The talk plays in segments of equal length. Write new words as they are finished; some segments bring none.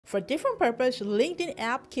For different purpose, LinkedIn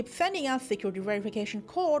app keeps sending us security verification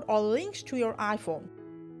code or links to your iPhone.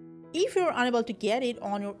 If you're unable to get it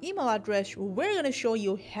on your email address, we're going to show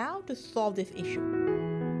you how to solve this issue.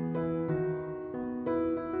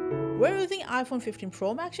 We're using iPhone 15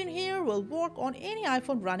 Pro Max in here. Will work on any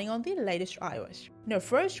iPhone running on the latest iOS. Now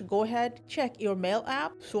first, go ahead, check your mail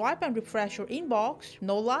app, swipe and refresh your inbox.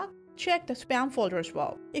 No luck? Check the spam folder as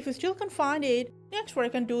well. If you still can't find it, next what you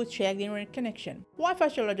can do is check the internet connection. Wi-Fi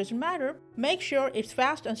cellular doesn't matter. Make sure it's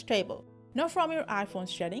fast and stable. Now from your iPhone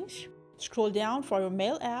settings, scroll down for your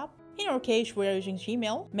mail app. In our case, we are using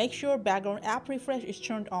Gmail. Make sure background app refresh is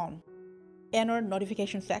turned on. Enter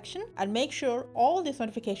notification section and make sure all these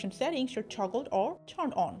notification settings are toggled or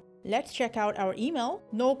turned on. Let's check out our email.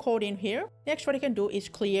 No code in here. Next what you can do is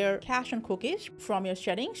clear cache and cookies from your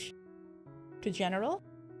settings to general,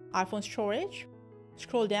 iPhone storage.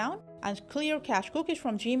 Scroll down and clear cache cookies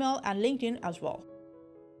from Gmail and LinkedIn as well.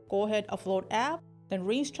 Go ahead, upload app, then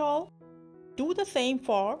reinstall. Do the same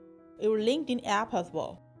for your LinkedIn app as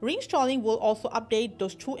well. Reinstalling will also update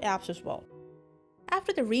those two apps as well.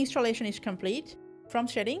 After the reinstallation is complete, from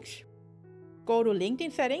settings, go to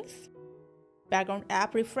LinkedIn settings, background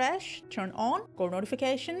app refresh, turn on, go to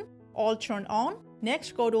notification, all turn on.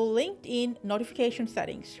 Next, go to LinkedIn notification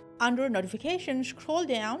settings. Under notifications, scroll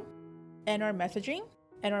down, enter messaging,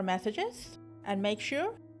 enter messages, and make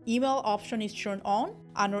sure email option is turned on.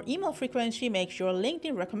 Under email frequency, make sure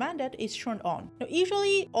LinkedIn recommended is turned on. Now,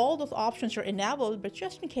 usually all those options are enabled, but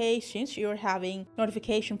just in case, since you're having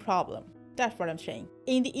notification problem. That's what I'm saying.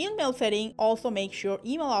 In the email setting, also make sure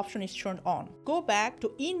email option is turned on. Go back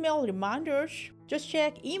to email reminders. Just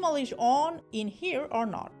check email is on in here or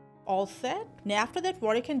not. All set. Now after that,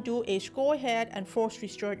 what you can do is go ahead and force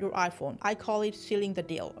restart your iPhone. I call it sealing the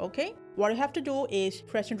deal, okay? What you have to do is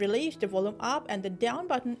press and release the volume up and the down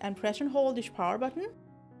button and press and hold this power button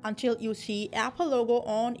until you see Apple logo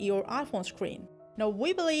on your iPhone screen. Now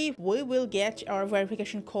we believe we will get our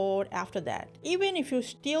verification code after that. Even if you're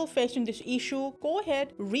still facing this issue, go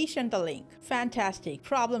ahead, resend the link. Fantastic,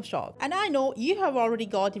 problem solved. And I know you have already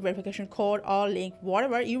got the verification code or link,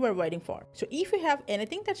 whatever you were waiting for. So if you have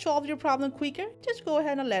anything that solves your problem quicker, just go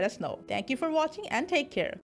ahead and let us know. Thank you for watching and take care.